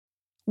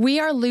We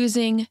are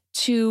losing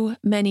too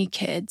many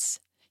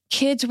kids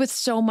with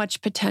so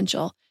much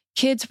potential,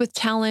 kids with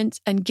talent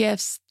and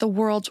gifts the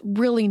world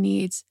really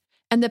needs.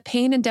 And the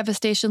pain and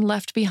devastation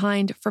left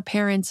behind for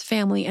parents,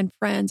 family, and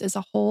friends is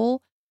a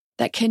hole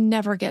that can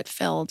never get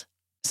filled.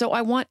 So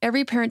I want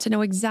every parent to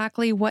know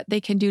exactly what they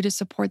can do to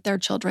support their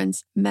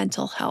children's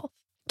mental health.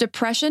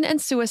 Depression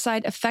and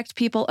suicide affect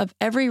people of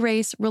every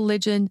race,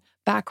 religion,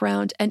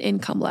 background, and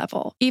income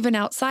level. Even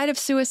outside of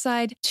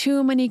suicide,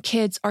 too many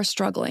kids are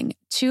struggling.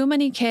 Too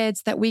many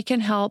kids that we can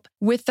help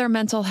with their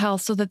mental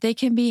health so that they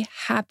can be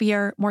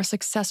happier, more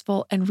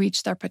successful, and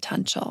reach their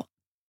potential.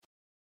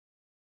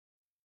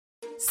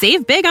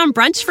 Save big on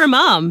brunch for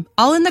mom,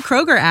 all in the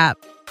Kroger app.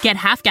 Get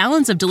half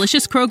gallons of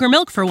delicious Kroger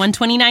milk for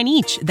 $1.29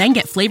 each. Then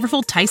get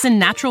flavorful Tyson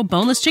natural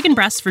boneless chicken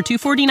breasts for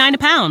 $2.49 a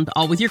pound,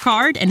 all with your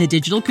card and a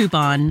digital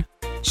coupon.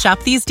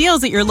 Shop these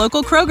deals at your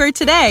local Kroger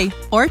today,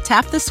 or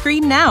tap the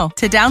screen now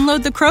to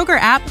download the Kroger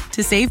app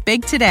to save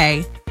big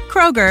today.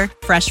 Kroger,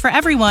 fresh for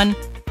everyone.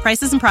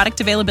 Prices and product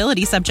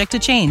availability subject to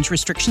change.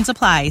 Restrictions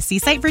apply. See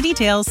site for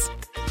details.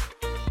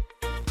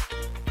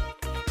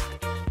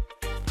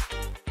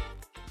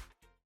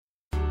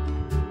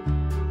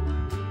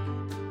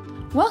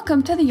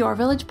 Welcome to the Your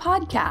Village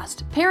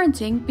podcast,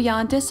 Parenting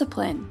Beyond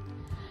Discipline.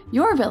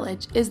 Your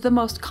Village is the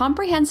most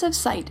comprehensive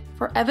site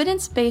for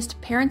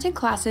evidence-based parenting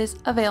classes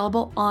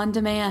available on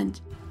demand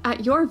at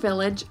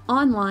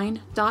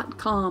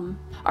yourvillageonline.com.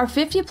 Our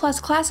 50-plus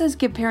classes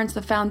give parents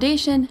the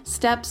foundation,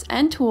 steps,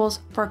 and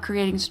tools for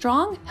creating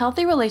strong,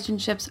 healthy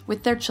relationships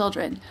with their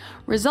children,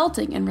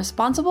 resulting in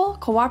responsible,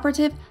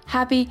 cooperative,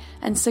 happy,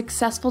 and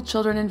successful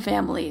children and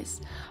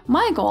families.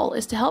 My goal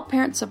is to help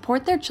parents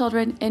support their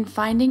children in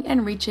finding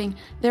and reaching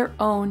their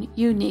own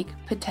unique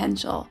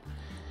potential.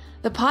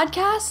 The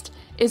podcast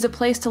is a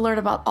place to learn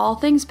about all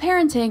things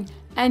parenting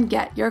and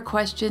get your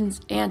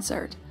questions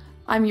answered.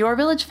 I'm Your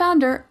Village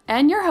founder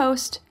and your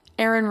host,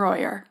 Erin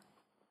Royer.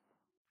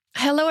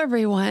 Hello,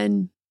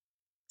 everyone.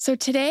 So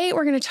today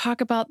we're going to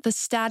talk about the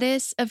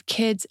status of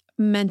kids'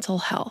 mental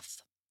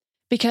health,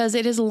 because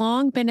it has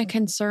long been a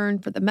concern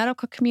for the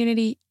medical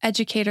community,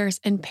 educators,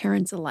 and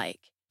parents alike.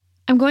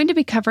 I'm going to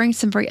be covering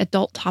some very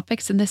adult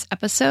topics in this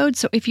episode,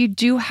 so if you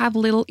do have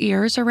little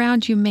ears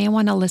around, you may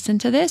want to listen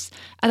to this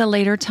at a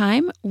later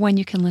time when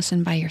you can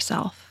listen by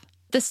yourself.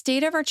 The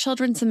state of our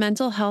children's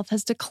mental health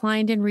has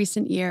declined in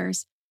recent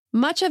years,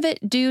 much of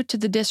it due to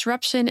the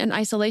disruption and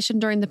isolation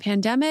during the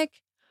pandemic.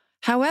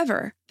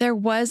 However, there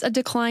was a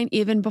decline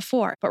even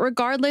before, but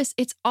regardless,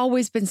 it's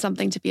always been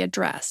something to be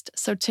addressed.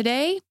 So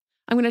today,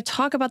 I'm going to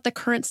talk about the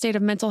current state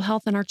of mental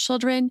health in our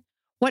children,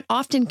 what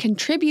often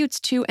contributes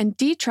to and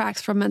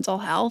detracts from mental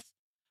health,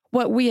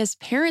 what we as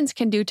parents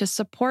can do to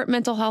support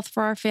mental health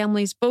for our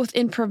families, both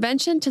in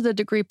prevention to the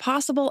degree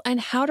possible and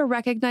how to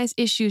recognize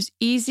issues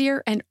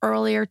easier and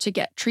earlier to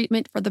get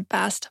treatment for the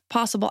best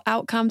possible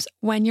outcomes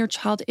when your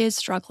child is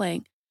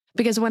struggling.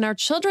 Because when our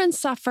children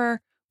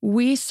suffer,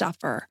 we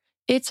suffer.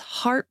 It's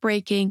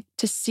heartbreaking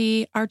to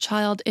see our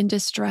child in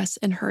distress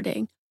and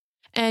hurting.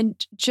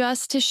 And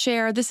just to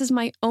share, this is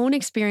my own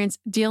experience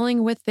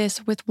dealing with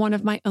this with one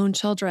of my own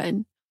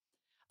children.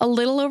 A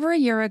little over a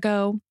year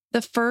ago,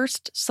 the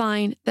first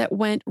sign that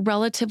went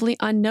relatively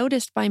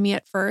unnoticed by me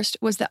at first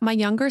was that my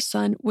younger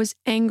son was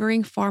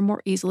angering far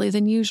more easily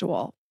than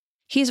usual.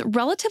 He's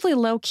relatively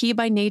low-key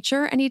by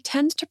nature, and he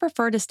tends to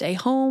prefer to stay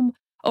home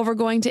over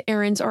going to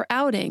errands or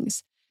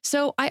outings.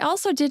 So I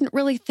also didn't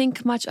really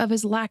think much of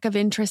his lack of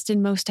interest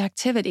in most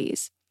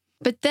activities.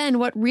 But then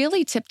what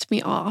really tipped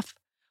me off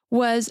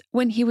was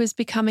when he was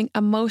becoming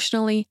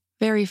emotionally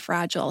very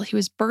fragile. He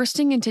was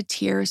bursting into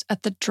tears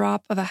at the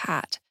drop of a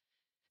hat.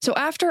 So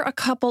after a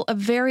couple of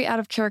very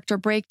out-of-character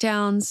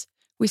breakdowns,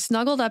 we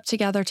snuggled up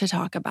together to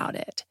talk about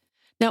it.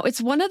 Now, it's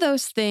one of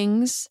those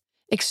things,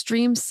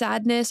 extreme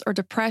sadness or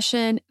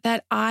depression,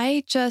 that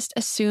I just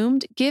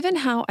assumed, given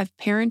how I've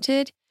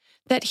parented,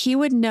 that he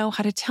would know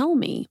how to tell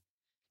me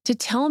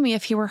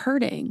if he were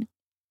hurting.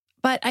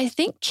 But I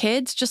think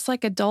kids, just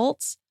like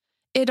adults,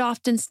 it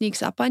often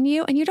sneaks up on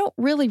you, and you don't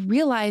really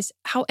realize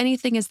how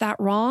anything is that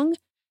wrong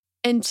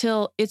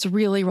until it's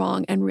really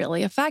wrong and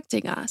really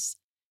affecting us.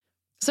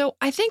 So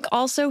I think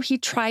also he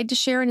tried to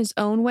share in his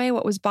own way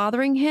what was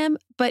bothering him,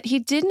 but he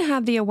didn't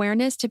have the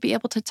awareness to be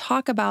able to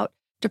talk about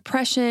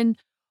depression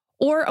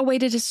or a way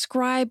to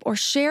describe or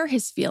share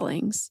his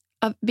feelings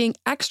of being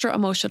extra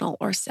emotional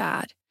or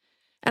sad.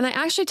 And I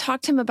actually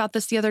talked to him about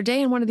this the other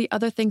day, and one of the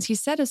other things he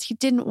said is he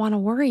didn't want to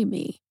worry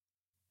me.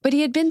 But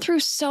he had been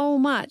through so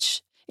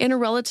much in a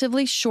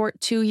relatively short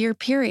 2-year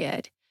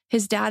period.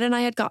 His dad and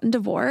I had gotten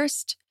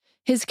divorced.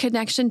 His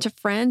connection to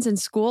friends and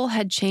school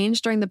had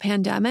changed during the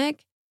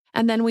pandemic.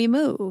 And then we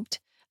moved.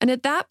 And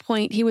at that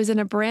point, he was in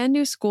a brand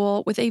new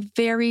school with a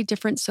very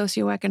different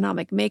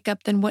socioeconomic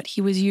makeup than what he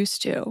was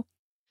used to.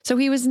 So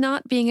he was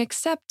not being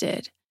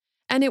accepted.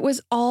 And it was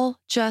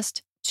all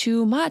just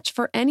too much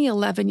for any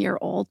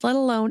 11-year-old, let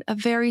alone a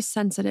very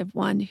sensitive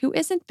one who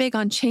isn't big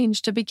on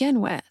change to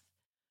begin with.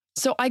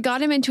 So I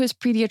got him into his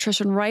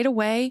pediatrician right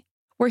away,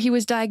 where he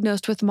was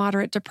diagnosed with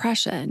moderate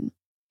depression.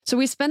 So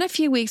we spent a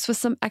few weeks with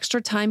some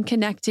extra time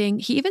connecting.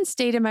 He even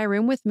stayed in my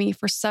room with me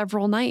for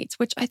several nights,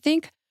 which I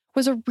think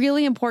was a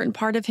really important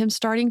part of him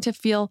starting to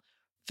feel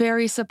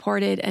very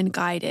supported and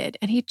guided.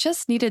 And he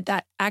just needed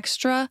that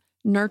extra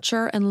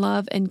nurture and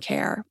love and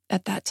care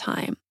at that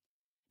time,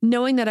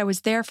 knowing that I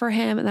was there for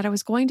him and that I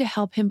was going to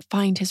help him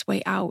find his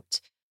way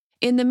out.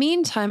 In the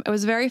meantime, I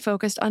was very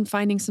focused on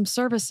finding some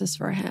services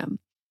for him.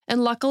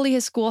 And luckily,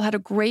 his school had a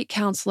great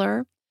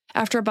counselor.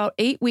 After about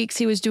 8 weeks,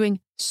 he was doing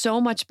so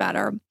much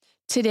better.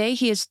 Today,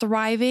 he is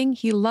thriving.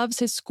 He loves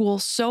his school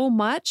so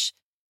much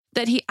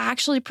that he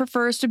actually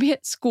prefers to be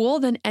at school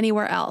than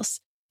anywhere else.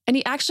 And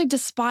he actually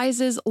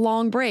despises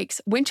long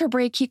breaks. Winter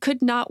break, he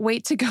could not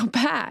wait to go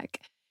back.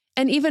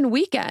 And even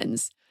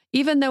weekends,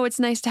 even though it's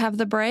nice to have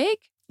the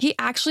break, he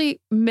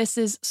actually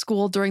misses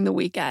school during the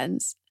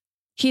weekends.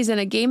 He's in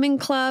a gaming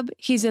club.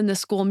 He's in the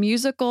school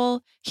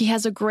musical. He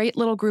has a great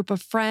little group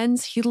of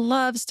friends. He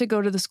loves to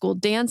go to the school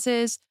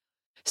dances.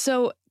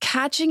 So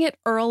catching it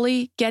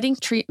early, getting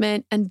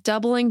treatment, and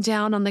doubling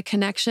down on the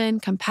connection,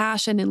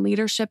 compassion, and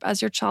leadership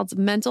as your child's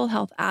mental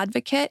health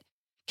advocate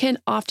can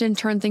often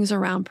turn things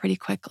around pretty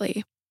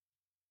quickly.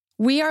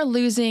 We are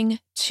losing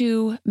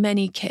too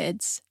many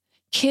kids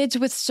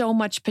with so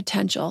much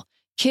potential,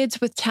 kids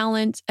with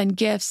talent and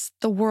gifts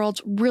the world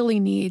really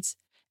needs.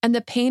 And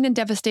the pain and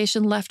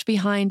devastation left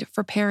behind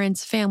for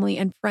parents, family,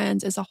 and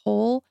friends is a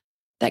hole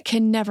that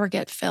can never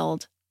get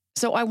filled.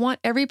 So I want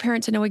every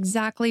parent to know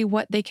exactly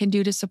what they can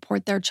do to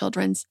support their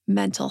children's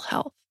mental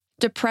health.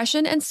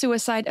 Depression and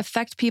suicide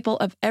affect people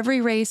of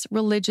every race,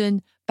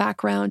 religion,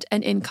 background,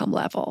 and income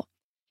level.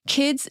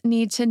 Kids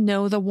need to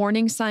know the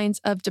warning signs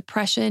of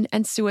depression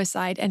and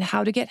suicide and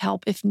how to get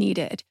help if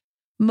needed.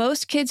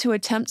 Most kids who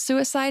attempt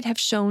suicide have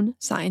shown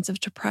signs of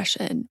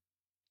depression.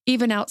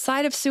 Even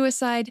outside of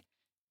suicide,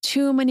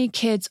 too many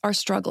kids are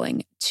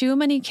struggling. Too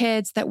many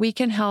kids that we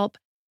can help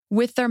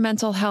with their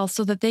mental health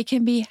so that they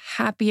can be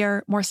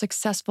happier, more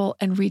successful,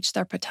 and reach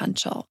their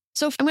potential.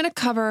 So I'm going to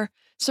cover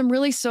some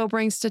really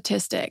sobering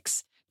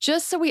statistics,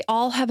 just so we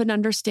all have an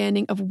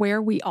understanding of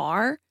where we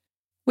are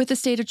with the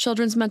state of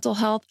children's mental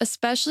health,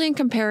 especially in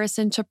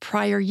comparison to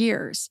prior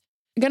years.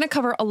 I'm going to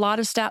cover a lot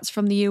of stats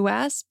from the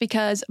US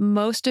because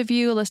most of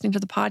you listening to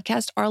the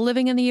podcast are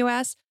living in the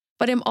US,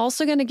 but I'm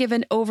also going to give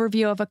an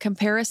overview of a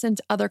comparison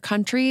to other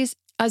countries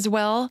as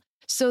well,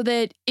 so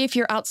that if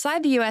you're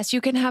outside the US,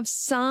 you can have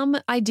some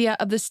idea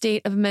of the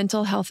state of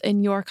mental health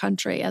in your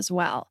country as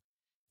well.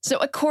 So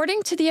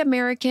according to the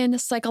American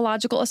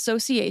Psychological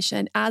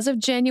Association, as of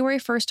January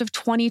 1st of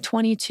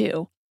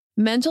 2022,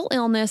 mental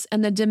illness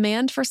and the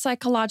demand for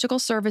psychological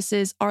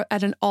services are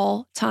at an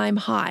all-time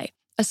high,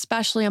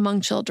 especially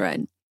among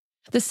children.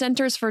 The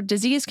Centers for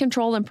Disease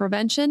Control and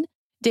Prevention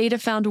data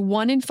found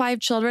 1 in 5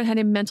 children had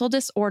a mental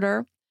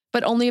disorder,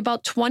 but only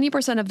about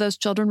 20% of those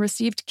children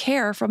received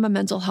care from a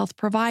mental health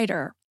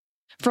provider.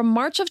 From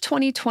March of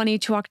 2020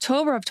 to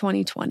October of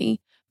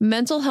 2020,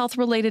 mental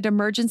health-related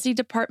emergency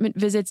department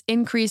visits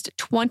increased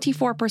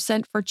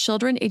 24% for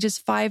children ages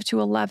 5 to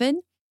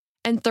 11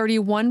 and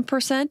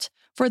 31%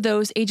 for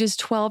those ages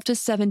 12 to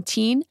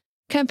 17,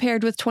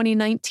 compared with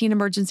 2019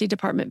 emergency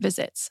department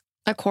visits,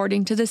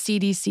 according to the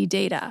CDC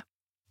data.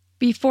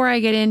 Before I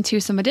get into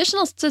some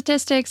additional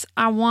statistics,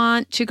 I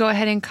want to go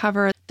ahead and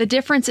cover the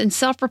difference in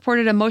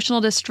self-reported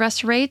emotional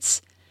distress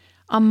rates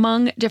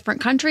among different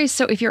countries.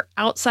 So if you're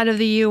outside of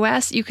the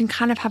US, you can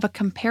kind of have a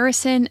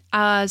comparison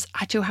as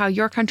to how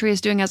your country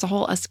is doing as a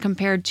whole as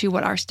compared to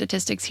what our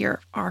statistics here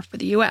are for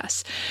the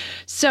US.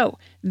 So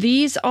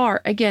these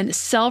are, again,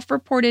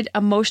 self-reported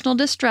emotional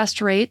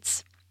distress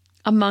rates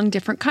among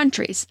different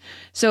countries.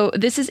 So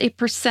this is a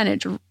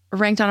percentage,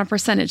 ranked on a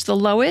percentage. The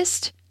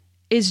lowest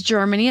is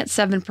Germany at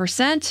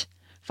 7%,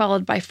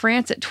 followed by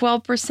France at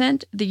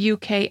 12%, the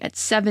UK at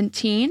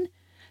 17%,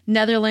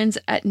 Netherlands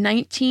at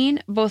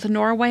 19%, both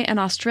Norway and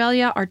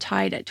Australia are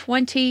tied at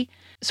 20%,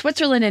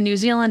 Switzerland and New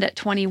Zealand at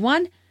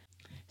 21%,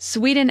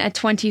 Sweden at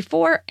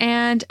 24%,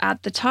 and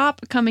at the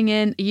top coming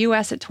in,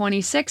 US at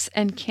 26%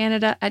 and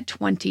Canada at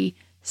 27%.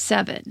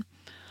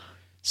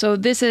 So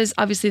this is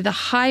obviously the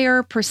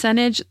higher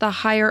percentage, the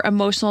higher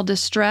emotional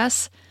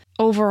distress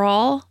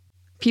overall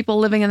people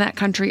living in that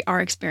country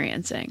are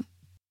experiencing.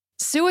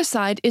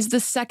 Suicide is the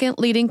second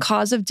leading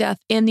cause of death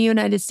in the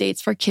United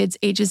States for kids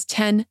ages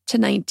 10 to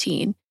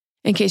 19.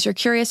 In case you're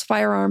curious,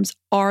 firearms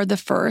are the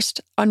first,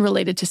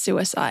 unrelated to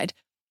suicide.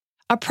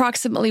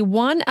 Approximately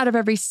 1 out of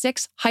every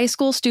 6 high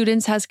school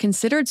students has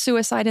considered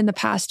suicide in the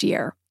past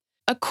year.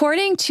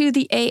 According to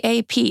the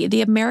AAP,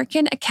 the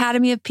American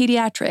Academy of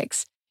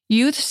Pediatrics,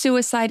 youth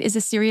suicide is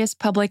a serious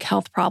public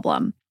health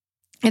problem.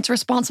 It's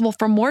responsible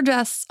for more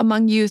deaths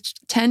among youth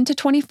 10 to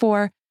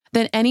 24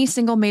 than any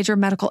single major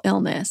medical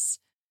illness.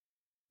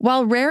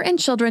 While rare in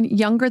children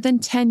younger than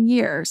 10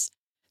 years,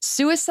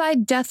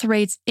 suicide death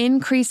rates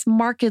increase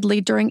markedly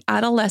during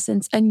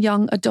adolescence and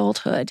young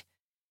adulthood.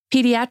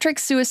 Pediatric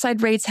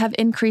suicide rates have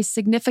increased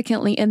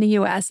significantly in the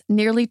U.S.,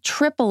 nearly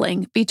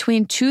tripling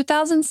between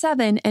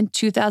 2007 and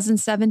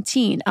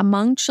 2017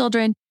 among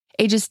children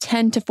ages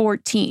 10 to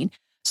 14.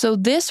 So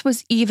this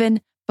was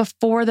even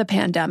before the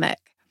pandemic.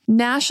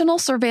 National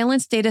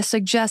surveillance data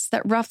suggests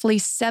that roughly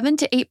 7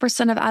 to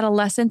 8% of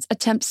adolescents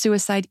attempt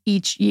suicide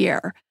each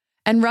year,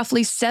 and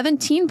roughly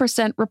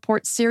 17%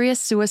 report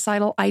serious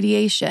suicidal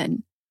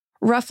ideation.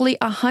 Roughly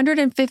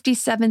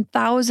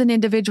 157,000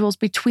 individuals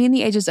between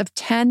the ages of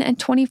 10 and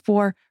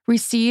 24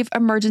 receive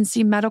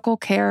emergency medical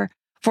care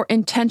for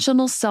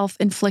intentional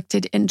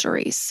self-inflicted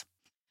injuries.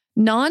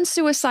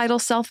 Non-suicidal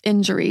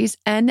self-injuries,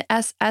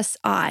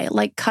 NSSI,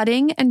 like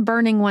cutting and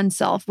burning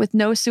oneself with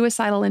no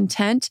suicidal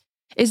intent,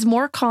 is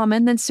more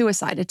common than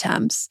suicide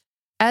attempts,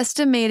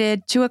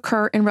 estimated to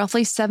occur in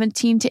roughly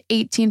 17 to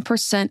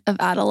 18% of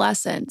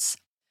adolescents.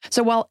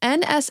 So while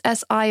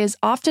NSSI is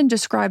often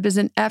described as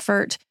an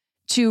effort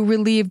to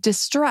relieve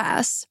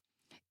distress,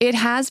 it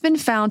has been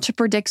found to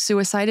predict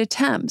suicide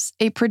attempts,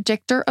 a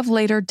predictor of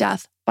later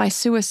death by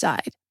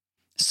suicide.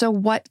 So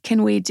what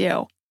can we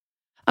do?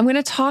 I'm going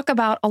to talk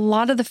about a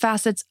lot of the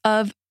facets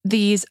of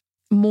these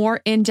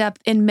more in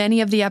depth in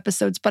many of the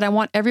episodes, but I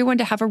want everyone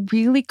to have a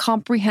really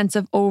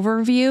comprehensive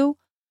overview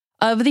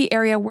of the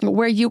area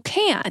where you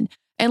can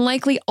and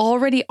likely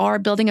already are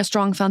building a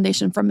strong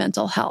foundation for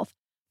mental health.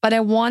 But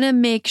I want to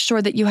make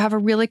sure that you have a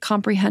really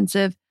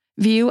comprehensive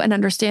view and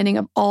understanding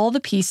of all the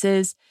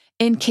pieces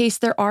in case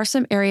there are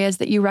some areas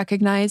that you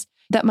recognize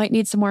that might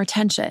need some more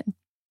attention.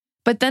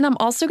 But then I'm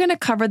also going to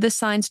cover the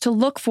signs to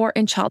look for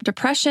in child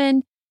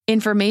depression,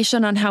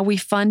 information on how we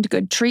fund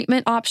good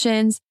treatment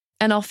options,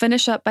 and I'll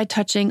finish up by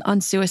touching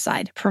on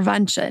suicide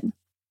prevention.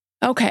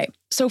 Okay,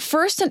 so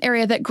first, an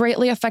area that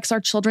greatly affects our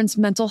children's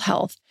mental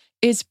health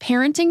is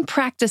parenting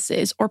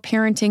practices or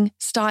parenting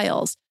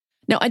styles.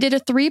 Now, I did a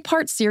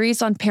 3-part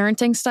series on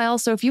parenting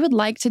styles, so if you would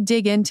like to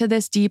dig into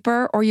this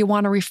deeper or you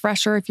want a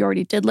refresher if you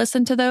already did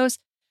listen to those,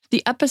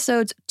 the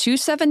episodes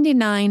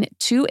 279,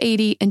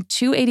 280, and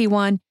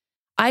 281,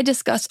 I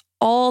discuss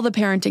all the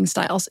parenting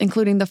styles,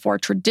 including the 4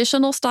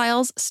 traditional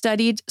styles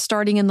studied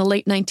starting in the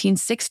late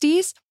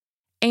 1960s,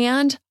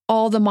 and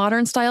all the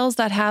modern styles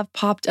that have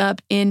popped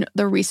up in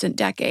the recent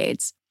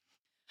decades.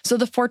 So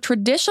the 4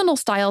 traditional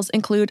styles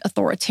include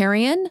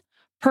authoritarian,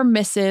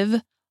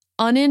 permissive,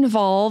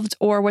 uninvolved,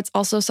 or what's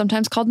also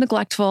sometimes called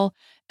neglectful,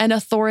 and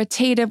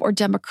authoritative or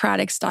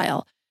democratic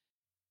style.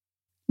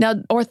 Now,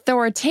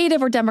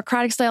 authoritative or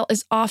democratic style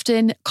is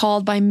often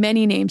called by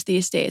many names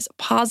these days: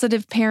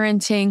 positive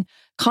parenting,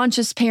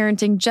 conscious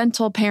parenting,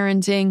 gentle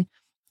parenting.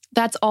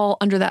 That's all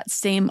under that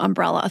same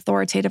umbrella,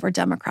 authoritative or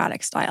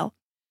democratic style.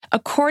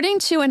 According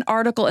to an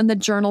article in the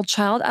journal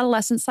Child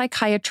Adolescent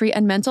Psychiatry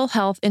and Mental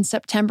Health in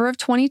September of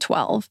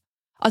 2012,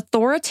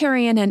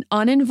 authoritarian and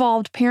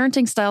uninvolved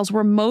parenting styles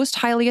were most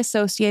highly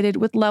associated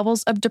with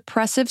levels of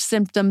depressive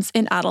symptoms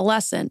in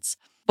adolescents.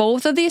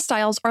 Both of these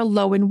styles are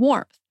low in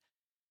warmth,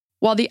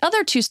 while the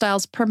other 2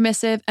 styles,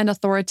 permissive and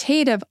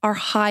authoritative, are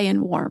high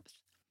in warmth.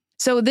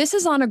 So this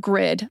is on a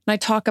grid, and I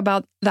talk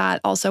about that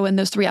also in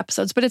those 3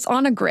 episodes, but it's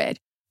on a grid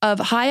of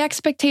high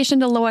expectation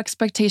to low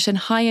expectation,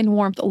 high in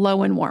warmth,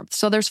 low in warmth.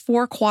 So there's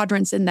 4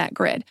 quadrants in that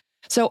grid.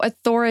 So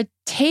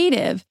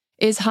authoritative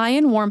is high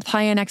in warmth,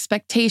 high in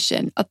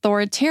expectation.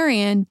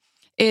 Authoritarian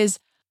is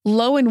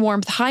low in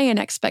warmth, high in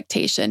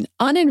expectation.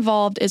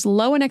 Uninvolved is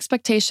low in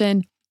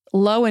expectation,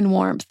 low in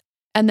warmth.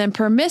 And then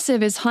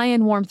permissive is high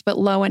in warmth, but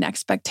low in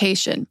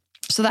expectation.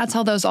 So that's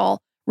how those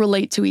all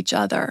relate to each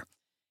other.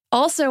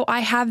 Also,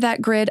 I have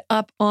that grid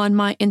up on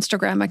my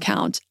Instagram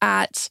account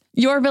at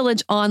Your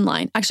Village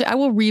Online. Actually, I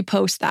will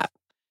repost that.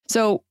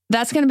 So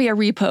that's going to be a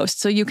repost,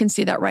 so you can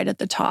see that right at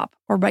the top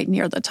or right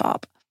near the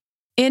top.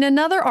 In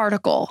another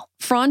article,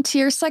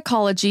 Frontier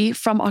Psychology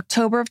from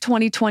October of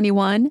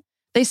 2021,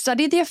 they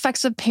studied the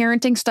effects of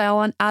parenting style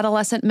on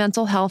adolescent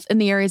mental health in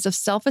the areas of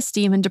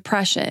self-esteem and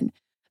depression.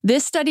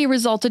 This study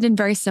resulted in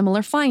very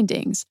similar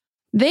findings.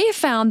 They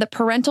found that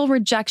parental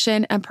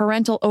rejection and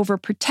parental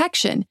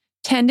overprotection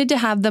tended to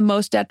have the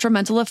most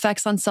detrimental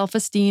effects on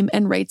self-esteem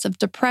and rates of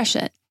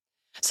depression.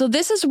 So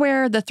this is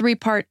where the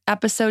 3-part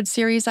episode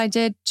series I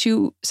did,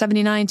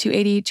 279,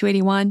 280,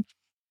 281,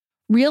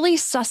 really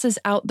susses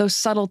out those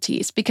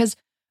subtleties, because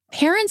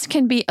parents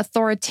can be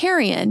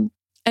authoritarian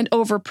and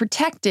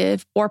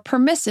overprotective or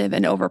permissive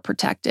and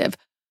overprotective.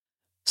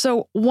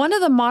 So one of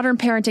the modern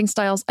parenting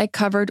styles I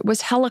covered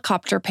was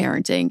helicopter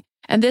parenting,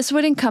 and this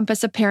would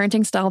encompass a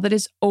parenting style that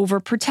is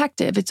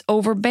overprotective, it's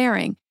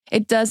overbearing.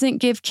 It doesn't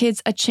give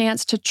kids a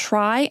chance to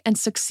try and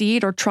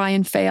succeed or try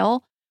and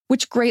fail,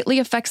 which greatly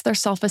affects their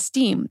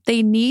self-esteem.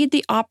 They need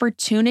the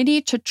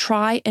opportunity to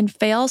try and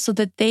fail so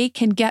that they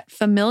can get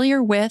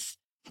familiar with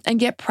and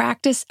get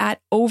practice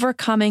at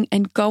overcoming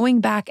and going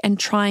back and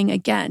trying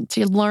again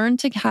to learn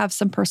to have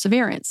some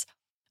perseverance.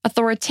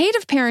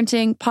 Authoritative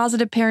parenting,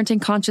 positive parenting,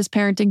 conscious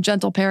parenting,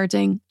 gentle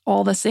parenting,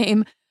 all the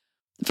same,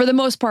 for the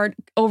most part,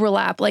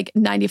 overlap like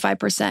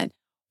 95%.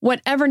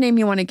 Whatever name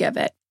you want to give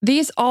it.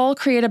 These all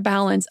create a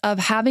balance of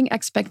having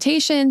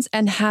expectations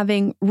and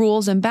having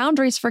rules and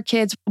boundaries for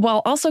kids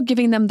while also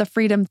giving them the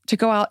freedom to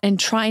go out and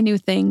try new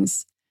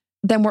things.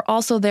 Then we're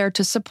also there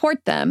to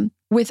support them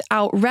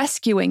without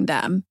rescuing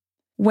them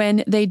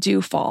when they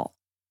do fall.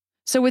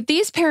 So with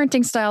these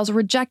parenting styles,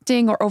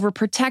 rejecting or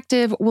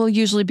overprotective will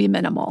usually be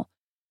minimal.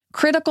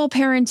 Critical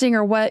parenting,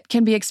 or what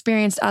can be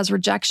experienced as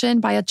rejection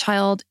by a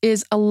child,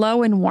 is a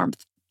low in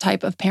warmth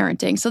type of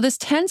parenting. So this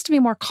tends to be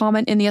more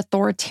common in the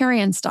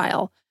authoritarian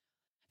style.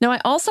 Now, I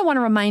also want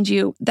to remind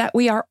you that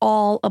we are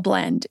all a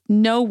blend.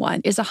 No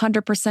one is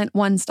 100%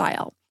 one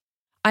style.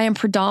 I am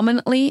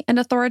predominantly an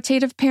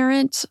authoritative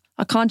parent,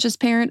 a conscious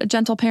parent, a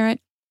gentle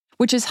parent,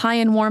 which is high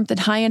in warmth and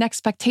high in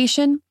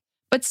expectation.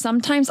 But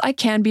sometimes I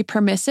can be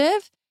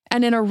permissive,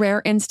 and in a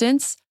rare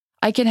instance,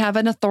 I can have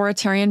an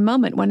authoritarian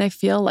moment when I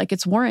feel like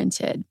it's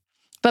warranted.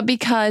 But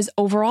because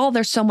overall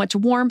there's so much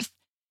warmth,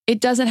 it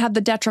doesn't have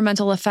the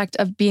detrimental effect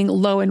of being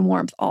low in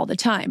warmth all the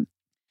time.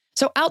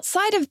 So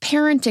outside of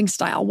parenting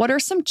style, what are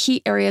some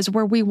key areas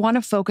where we want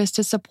to focus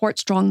to support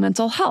strong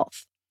mental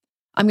health?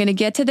 I'm going to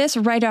get to this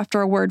right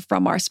after a word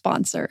from our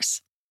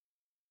sponsors.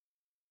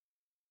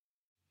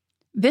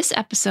 This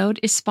episode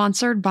is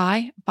sponsored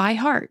by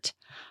ByHeart.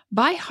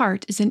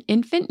 ByHeart is an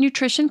infant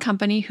nutrition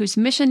company whose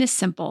mission is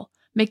simple: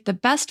 make the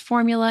best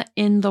formula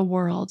in the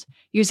world.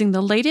 Using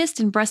the latest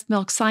in breast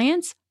milk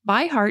science,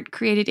 ByHeart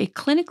created a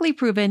clinically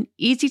proven,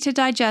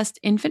 easy-to-digest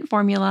infant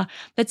formula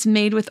that's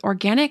made with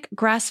organic,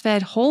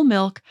 grass-fed whole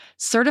milk,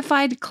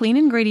 certified clean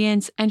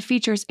ingredients, and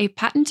features a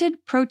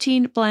patented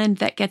protein blend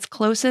that gets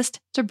closest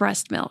to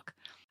breast milk.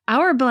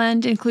 Our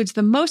blend includes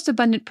the most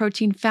abundant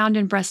protein found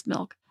in breast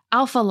milk,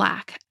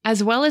 alpha-lac,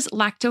 as well as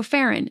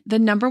lactoferrin, the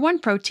 #1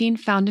 protein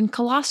found in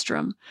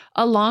colostrum,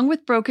 along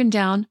with broken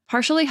down,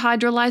 partially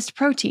hydrolyzed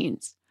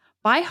proteins.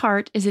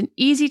 ByHeart is an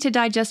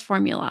easy-to-digest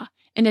formula.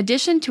 In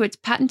addition to its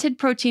patented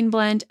protein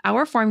blend,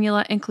 our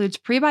formula includes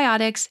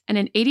prebiotics and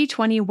an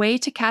 80-20 whey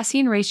to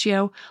casein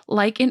ratio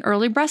like in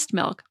early breast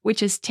milk,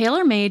 which is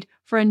tailor-made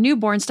for a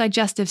newborn's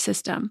digestive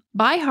system.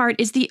 ByHeart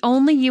is the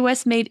only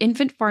U.S.-made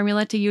infant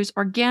formula to use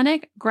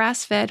organic,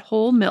 grass-fed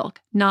whole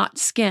milk, not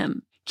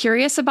skim.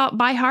 Curious about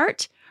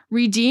ByHeart?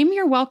 Redeem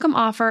your welcome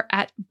offer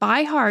at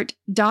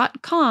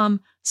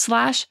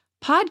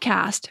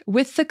byheart.com/podcast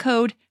with the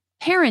code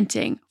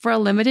parenting for a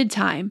limited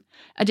time.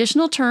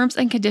 Additional terms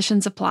and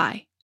conditions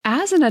apply.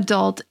 As an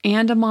adult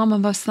and a mom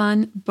of a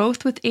son,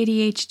 both with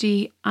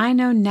ADHD, I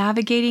know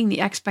navigating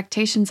the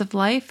expectations of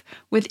life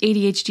with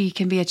ADHD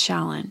can be a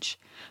challenge.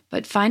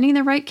 But finding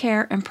the right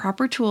care and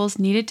proper tools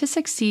needed to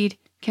succeed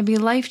can be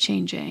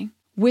life-changing.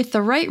 With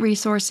the right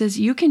resources,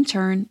 you can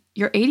turn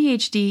your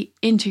ADHD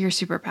into your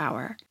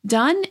superpower.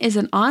 Done is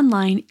an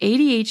online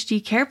ADHD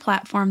care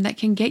platform that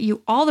can get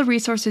you all the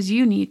resources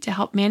you need to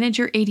help manage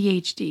your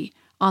ADHD.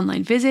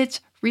 Online visits,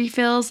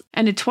 refills,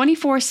 and a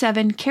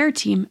 24/7 care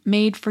team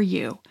made for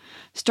you.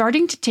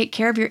 Starting to take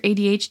care of your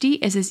ADHD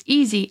is as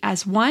easy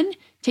as 1,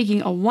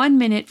 taking a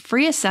 1-minute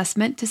free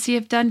assessment to see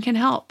if Done can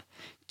help.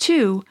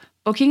 2,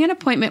 booking an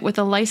appointment with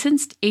a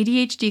licensed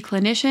ADHD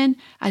clinician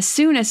as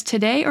soon as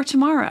today or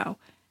tomorrow.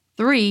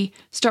 3,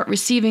 start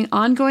receiving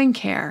ongoing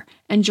care.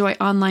 Enjoy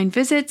online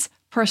visits,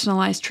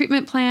 personalized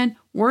treatment plan,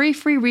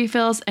 worry-free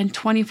refills, and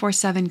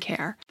 24/7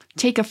 care.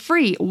 Take a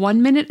free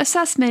 1-minute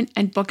assessment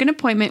and book an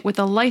appointment with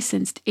a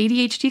licensed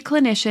ADHD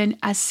clinician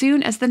as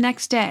soon as the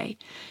next day.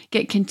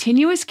 Get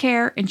continuous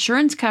care,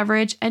 insurance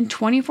coverage, and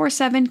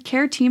 24/7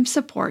 care team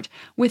support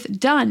with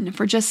Done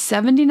for just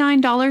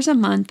 $79 a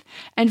month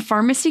and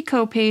pharmacy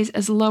copays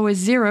as low as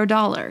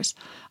 $0.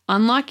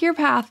 Unlock your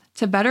path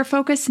to better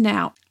focus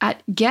now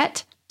at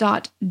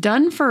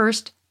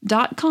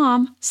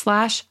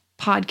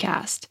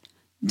get.donefirst.com/podcast.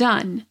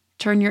 Done.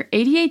 Turn your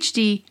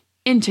ADHD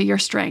into your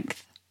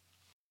strength.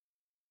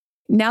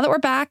 Now that we're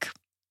back,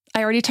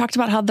 I already talked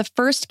about how the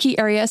first key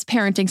area is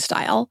parenting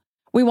style.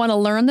 We want to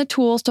learn the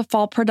tools to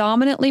fall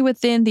predominantly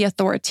within the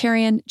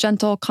authoritarian,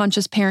 gentle,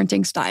 conscious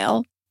parenting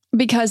style,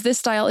 because this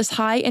style is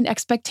high in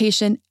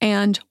expectation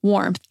and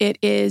warmth. It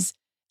is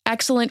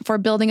excellent for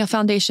building a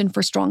foundation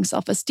for strong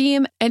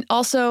self-esteem and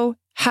also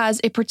has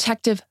a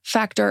protective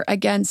factor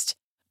against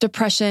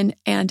depression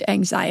and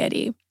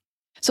anxiety.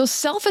 So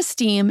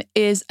self-esteem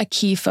is a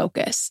key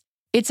focus.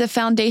 It's a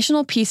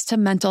foundational piece to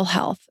mental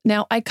health.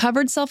 Now, I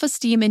covered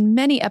self-esteem in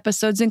many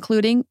episodes,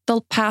 including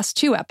the past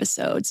 2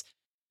 episodes,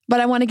 but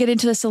I want to get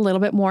into this a little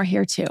bit more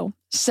here too.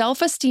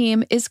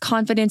 Self-esteem is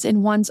confidence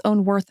in one's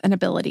own worth and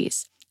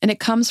abilities, and it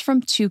comes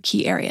from 2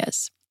 key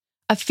areas: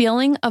 a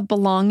feeling of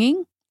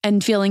belonging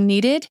and feeling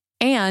needed,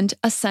 and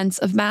a sense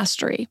of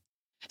mastery.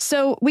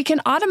 So we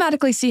can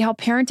automatically see how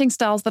parenting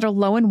styles that are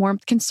low in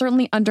warmth can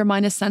certainly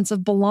undermine a sense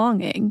of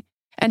belonging,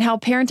 and how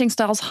parenting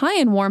styles high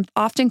in warmth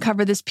often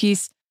cover this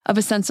piece of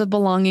a sense of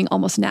belonging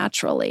almost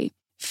naturally.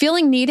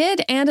 Feeling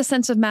needed and a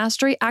sense of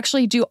mastery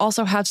actually do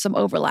also have some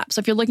overlap. So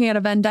if you're looking at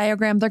a Venn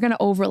diagram, they're going to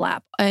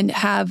overlap and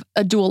have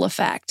a dual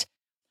effect.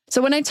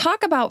 So when I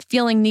talk about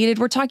feeling needed,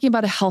 we're talking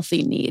about a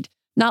healthy need,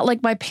 not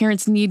like my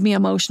parents need me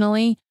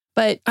emotionally,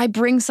 but I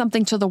bring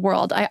something to the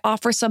world. I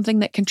offer something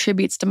that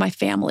contributes to my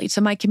family, to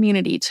my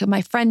community, to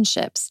my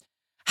friendships.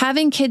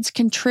 Having kids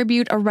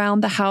contribute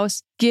around the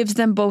house gives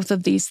them both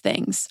of these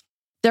things.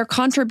 Their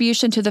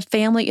contribution to the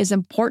family is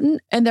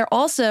important, and they're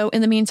also,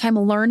 in the meantime,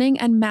 learning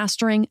and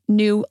mastering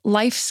new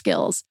life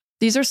skills.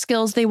 These are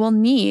skills they will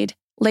need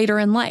later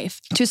in life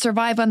to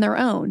survive on their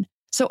own.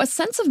 So a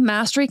sense of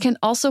mastery can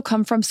also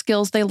come from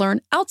skills they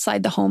learn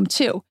outside the home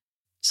too.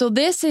 So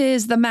this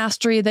is the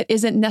mastery that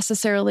isn't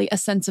necessarily a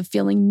sense of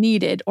feeling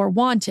needed or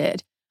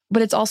wanted,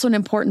 but it's also an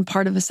important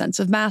part of a sense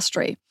of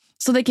mastery.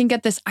 So they can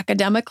get this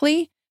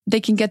academically. They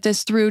can get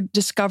this through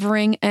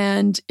discovering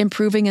and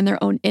improving in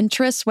their own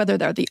interests, whether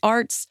they're the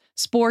arts,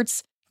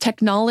 sports,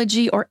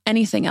 technology, or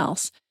anything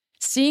else.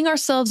 Seeing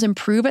ourselves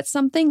improve at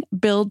something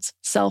builds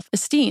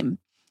self-esteem.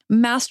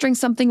 Mastering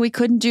something we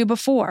couldn't do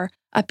before,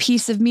 a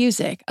piece of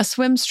music, a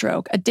swim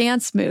stroke, a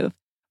dance move,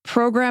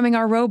 programming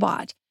our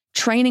robot,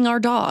 training our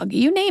dog,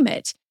 you name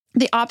it.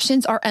 The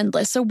options are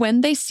endless. So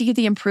when they see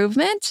the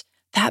improvement,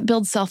 that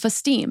builds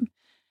self-esteem.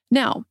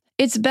 Now,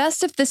 it's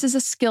best if this is a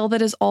skill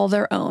that is all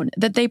their own,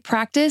 that they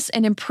practice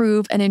and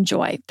improve and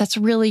enjoy. That's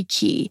really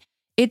key.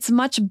 It's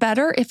much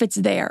better if it's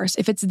theirs,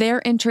 if it's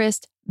their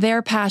interest,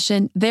 their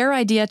passion, their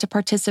idea to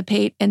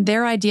participate, and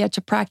their idea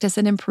to practice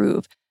and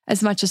improve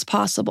as much as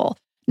possible.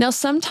 Now,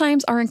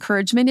 sometimes our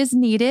encouragement is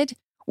needed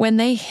when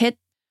they hit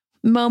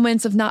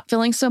moments of not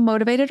feeling so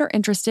motivated or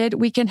interested.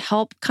 We can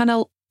help kind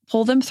of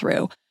pull them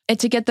through and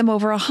to get them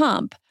over a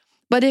hump.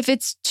 But if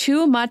it's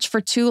too much for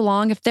too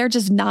long, if they're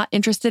just not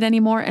interested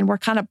anymore and we're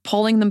kind of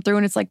pulling them through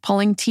and it's like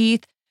pulling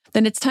teeth,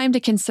 then it's time to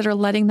consider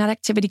letting that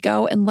activity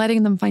go and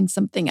letting them find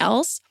something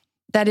else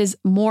that is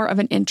more of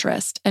an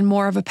interest and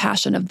more of a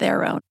passion of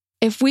their own.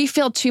 If we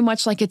feel too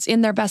much like it's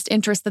in their best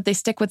interest that they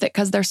stick with it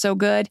because they're so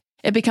good,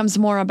 it becomes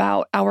more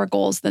about our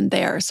goals than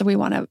theirs. So we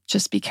want to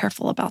just be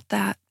careful about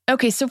that.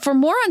 Okay, so for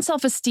more on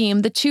self-esteem,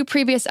 the 2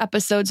 previous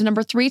episodes,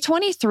 number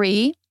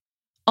 323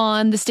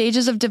 on the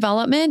stages of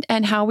development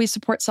and how we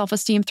support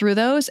self-esteem through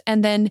those,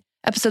 and then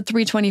episode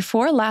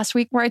 324 last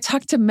week where I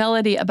talked to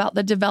Melody about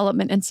the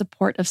development and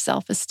support of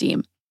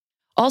self-esteem.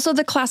 Also,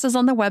 the classes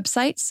on the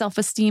website,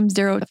 Self-Esteem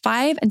 0 to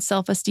 5 and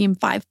Self-Esteem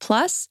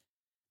 5+.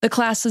 The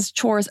classes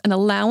Chores and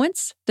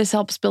Allowance. This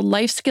helps build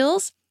life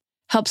skills,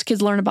 helps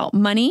kids learn about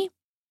money,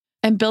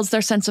 and builds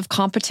their sense of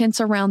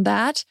competence around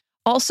that.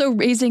 Also,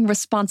 Raising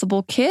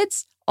Responsible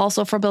Kids,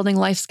 also for building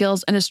life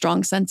skills and a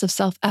strong sense of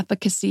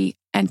self-efficacy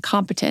and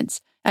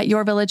competence at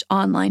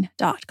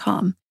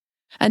yourvillageonline.com.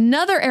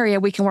 Another area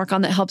we can work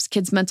on that helps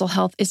kids' mental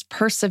health is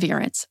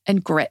perseverance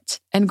and grit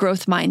and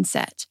growth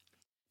mindset.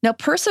 Now,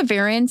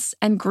 perseverance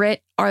and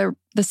grit are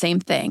the same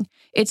thing.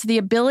 It's the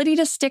ability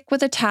to stick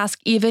with a task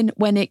even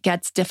when it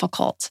gets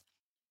difficult.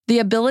 The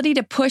ability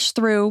to push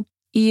through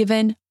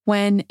even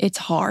when it's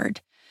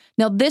hard.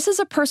 Now, this is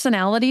a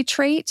personality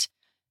trait.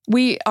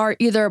 We are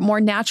either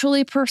more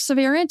naturally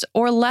perseverant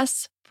or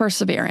less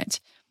perseverant.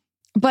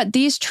 But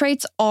these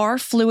traits are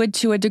fluid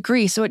to a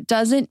degree. So it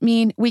doesn't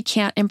mean we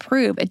can't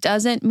improve. It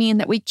doesn't mean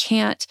that we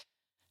can't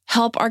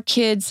help our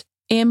kids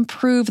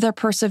improve their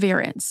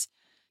perseverance.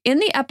 In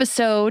the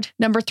episode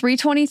number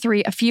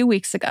 323 a few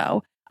weeks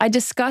ago, I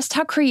discussed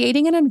how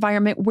creating an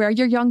environment where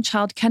your young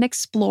child can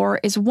explore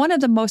is one of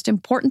the most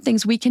important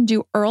things we can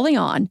do early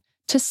on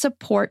to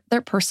support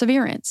their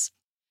perseverance.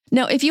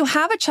 Now, if you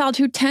have a child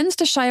who tends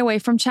to shy away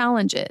from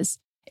challenges,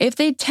 if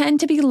they tend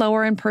to be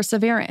lower in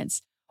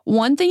perseverance,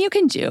 one thing you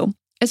can do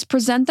is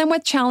present them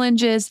with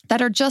challenges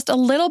that are just a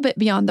little bit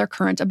beyond their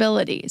current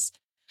abilities.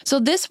 So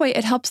this way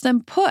it helps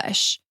them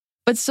push,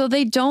 but so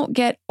they don't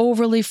get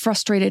overly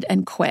frustrated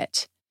and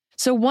quit.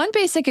 So one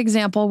basic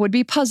example would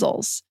be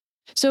puzzles.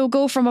 So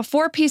go from a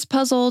 4-piece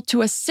puzzle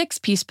to a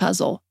 6-piece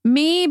puzzle,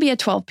 maybe a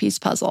 12-piece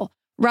puzzle,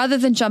 rather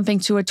than jumping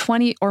to a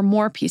 20 or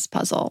more piece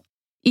puzzle.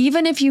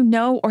 Even if you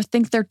know or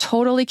think they're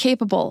totally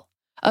capable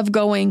of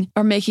going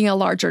or making a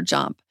larger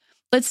jump.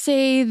 Let's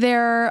say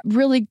they're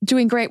really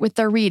doing great with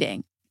their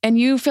reading, and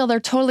you feel they're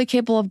totally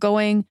capable of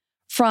going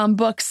from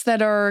books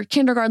that are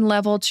kindergarten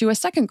level to a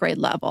 2nd grade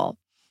level.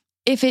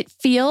 If it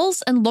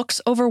feels and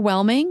looks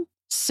overwhelming,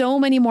 so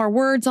many more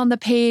words on the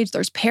page,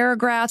 there's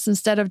paragraphs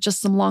instead of just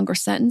some longer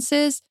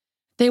sentences,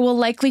 they will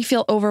likely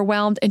feel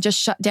overwhelmed and just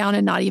shut down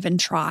and not even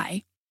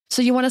try.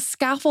 So you want to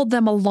scaffold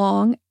them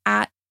along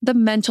at the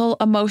mental,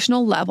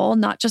 emotional level,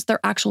 not just their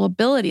actual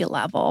ability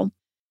level,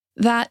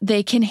 that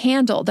they can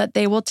handle, that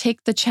they will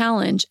take the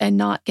challenge and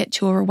not get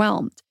too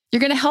overwhelmed.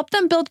 You're going to help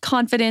them build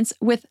confidence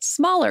with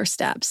smaller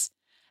steps.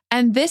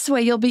 And this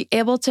way, you'll be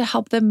able to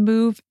help them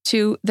move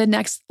to the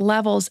next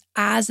levels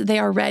as they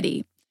are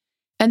ready.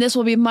 And this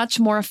will be much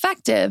more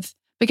effective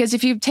because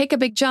if you take a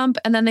big jump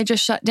and then they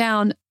just shut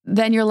down,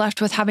 then you're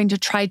left with having to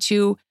try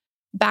to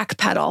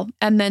backpedal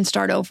and then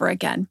start over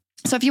again.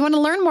 So if you want to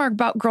learn more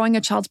about growing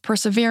a child's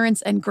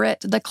perseverance and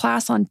grit, the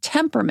class on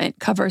temperament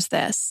covers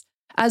this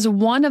as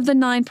one of the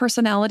 9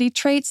 personality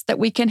traits that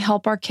we can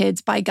help our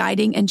kids by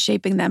guiding and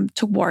shaping them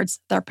towards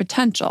their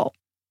potential.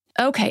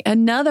 Okay,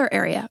 another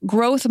area,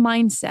 growth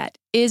mindset,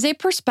 is a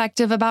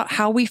perspective about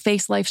how we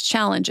face life's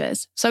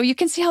challenges. So you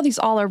can see how these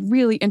all are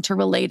really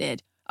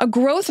interrelated. A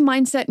growth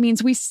mindset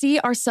means we see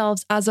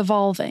ourselves as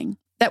evolving,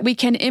 that we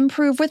can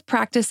improve with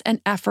practice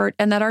and effort,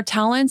 and that our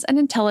talents and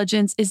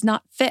intelligence is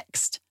not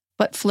fixed,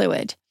 but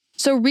fluid.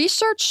 So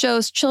research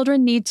shows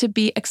children need to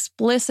be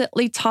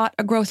explicitly taught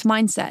a growth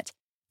mindset.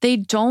 They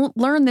don't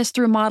learn this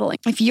through modeling.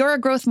 If you're a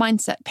growth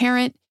mindset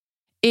parent,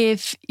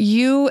 if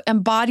you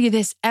embody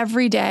this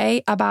every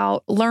day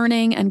about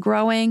learning and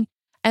growing,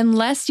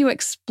 unless you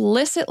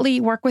explicitly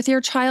work with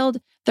your child,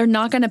 they're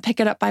not going to pick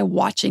it up by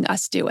watching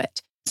us do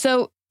it.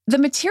 So the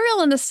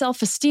material in the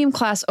self-esteem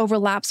class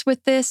overlaps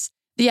with this.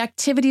 The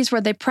activities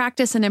where they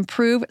practice and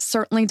improve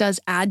certainly does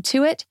add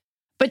to it.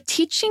 But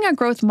teaching a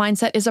growth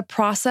mindset is a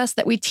process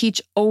that we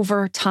teach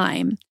over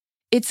time.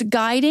 It's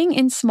guiding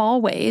in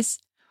small ways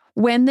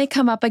when they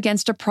come up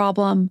against a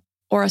problem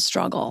or a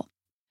struggle,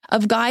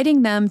 of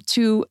guiding them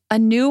to a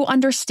new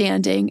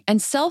understanding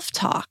and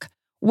self-talk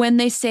when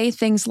they say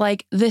things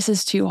like, this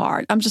is too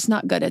hard. I'm just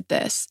not good at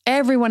this.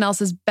 Everyone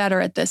else is better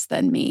at this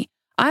than me.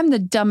 I'm the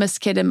dumbest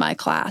kid in my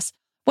class.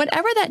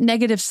 Whatever that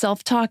negative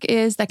self-talk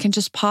is that can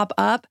just pop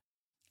up,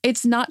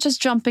 it's not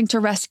just jumping to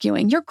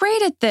rescuing. You're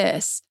great at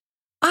this.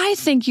 I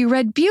think you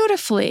read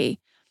beautifully.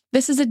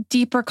 This is a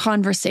deeper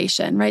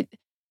conversation, right?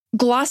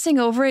 Glossing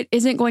over it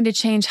isn't going to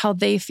change how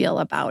they feel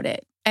about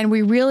it. And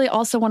we really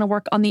also want to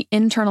work on the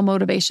internal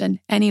motivation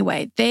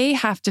anyway. They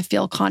have to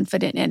feel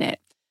confident in it,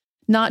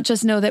 not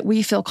just know that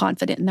we feel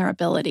confident in their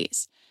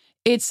abilities.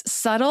 It's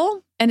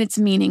subtle and it's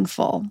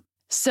meaningful.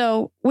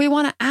 So we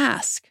want to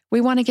ask,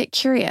 we want to get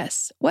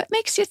curious. What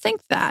makes you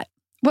think that?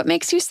 What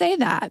makes you say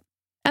that?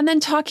 And then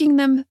talking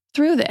them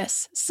through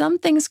this. Some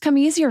things come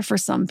easier for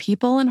some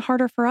people and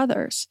harder for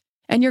others.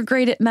 And you're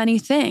great at many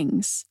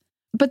things,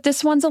 but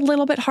this one's a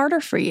little bit harder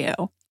for you.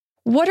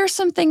 What are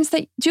some things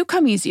that do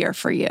come easier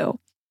for you?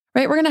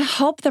 Right? We're going to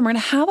help them. We're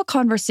going to have a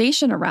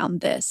conversation around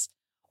this.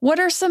 What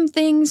are some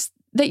things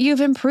that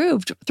you've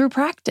improved through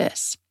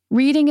practice?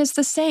 Reading is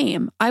the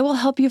same. I will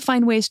help you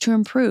find ways to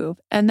improve.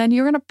 And then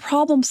you're going to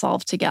problem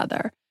solve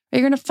together.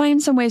 You're going to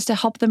find some ways to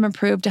help them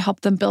improve, to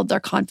help them build their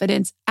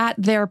confidence at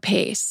their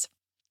pace.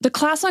 The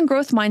class on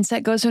growth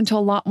mindset goes into a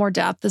lot more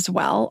depth as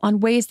well on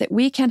ways that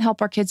we can help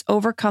our kids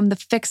overcome the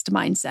fixed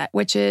mindset,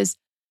 which is,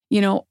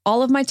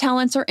 all of my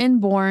talents are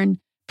inborn.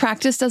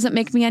 Practice doesn't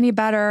make me any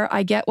better.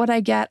 I get what I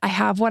get. I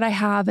have what I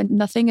have, and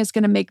nothing is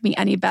going to make me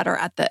any better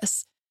at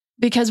this.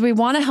 Because we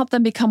want to help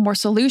them become more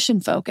solution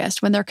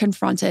focused when they're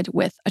confronted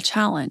with a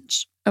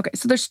challenge. Okay,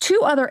 so there's two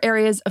other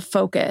areas of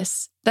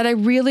focus that I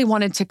really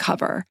wanted to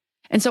cover.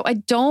 And so I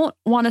don't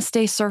want to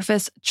stay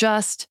surface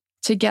just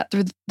to get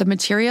through the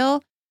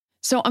material.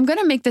 So I'm going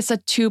to make this a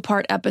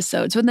 2-part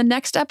episode. So in the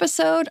next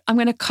episode, I'm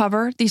going to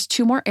cover these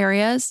 2 more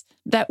areas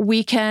that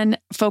we can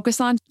focus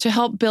on to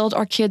help build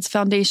our kids'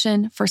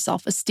 foundation for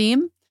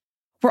self-esteem.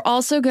 We're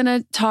also going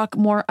to talk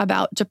more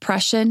about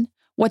depression,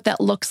 what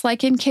that looks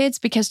like in kids,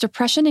 because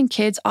depression in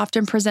kids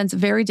often presents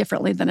very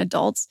differently than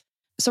adults.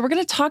 So we're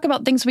going to talk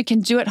about things we can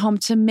do at home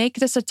to make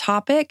this a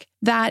topic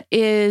that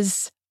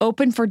is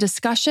open for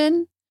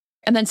discussion,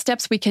 and then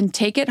steps we can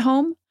take at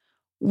home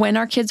when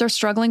our kids are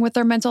struggling with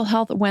their mental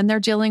health, when they're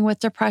dealing with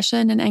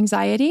depression and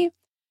anxiety,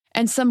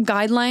 and some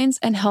guidelines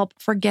and help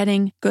for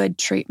getting good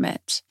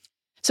treatment.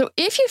 So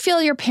if you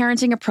feel your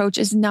parenting approach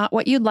is not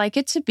what you'd like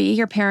it to be,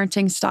 your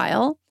parenting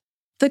style,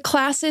 the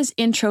classes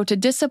Intro to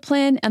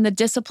Discipline and the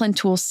Discipline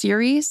Tools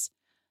series,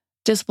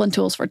 Discipline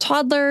Tools for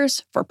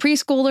toddlers, for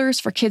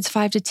preschoolers, for kids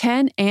 5 to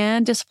 10,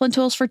 and Discipline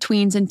Tools for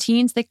tweens and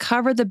teens, they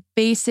cover the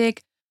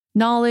basic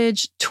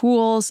knowledge,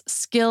 tools,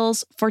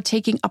 skills for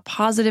taking a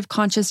positive,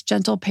 conscious,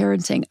 gentle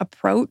parenting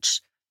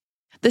approach.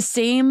 The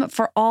same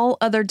for all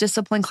other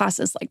discipline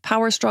classes like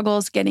Power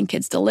Struggles, Getting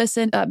Kids to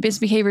Listen,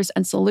 Misbehaviors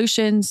and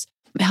Solutions,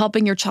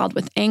 Helping Your Child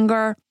with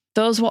Anger.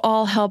 Those will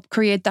all help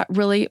create that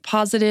really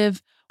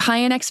positive, high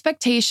in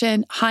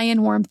expectation, high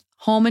in warmth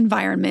home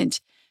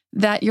environment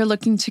that you're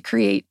looking to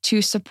create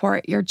to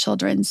support your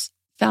children's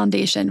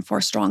foundation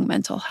for strong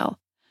mental health.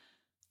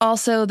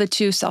 Also, the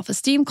 2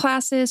 self-esteem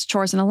classes,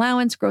 Chores and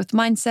Allowance, Growth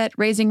Mindset,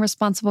 Raising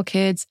Responsible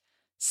Kids,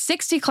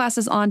 60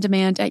 classes on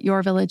demand at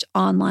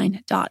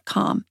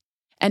yourvillageonline.com.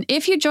 And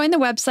if you join the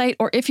website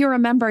or if you're a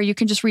member, you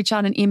can just reach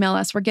out and email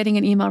us. We're getting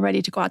an email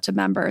ready to go out to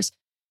members.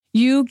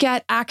 You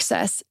get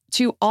access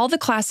to all the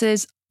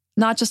classes,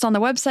 not just on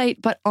the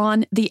website, but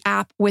on the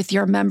app with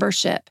your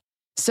membership.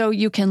 So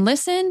you can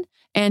listen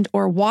and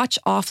or watch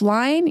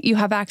offline. You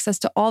have access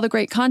to all the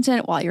great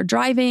content while you're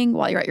driving,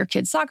 while you're at your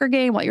kid's soccer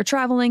game, while you're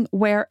traveling,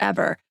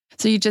 wherever.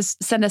 So you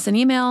just send us an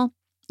email.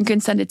 You can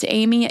send it to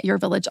Amy at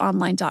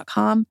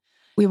yourvillageonline.com.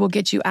 We will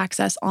get you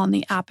access on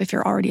the app if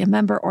you're already a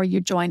member or you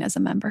join as a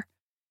member.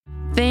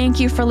 Thank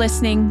you for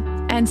listening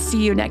and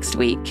see you next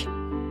week.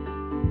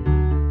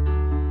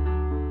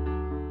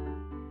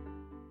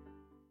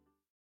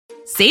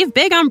 Save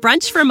big on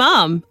brunch for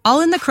mom,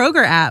 all in the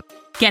Kroger app.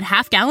 Get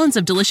half gallons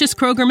of delicious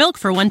Kroger milk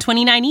for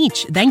 $1.29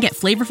 each. Then get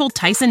flavorful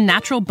Tyson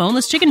natural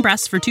boneless chicken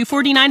breasts for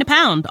 $2.49 a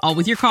pound, all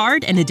with your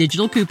card and a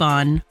digital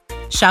coupon.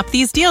 Shop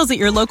these deals at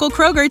your local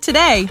Kroger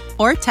today,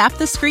 or tap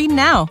the screen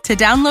now to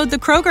download the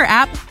Kroger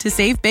app to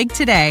save big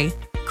today.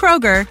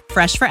 Kroger,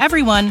 fresh for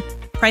everyone.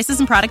 Prices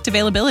and product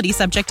availability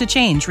subject to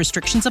change.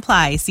 Restrictions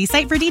apply. See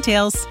site for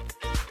details.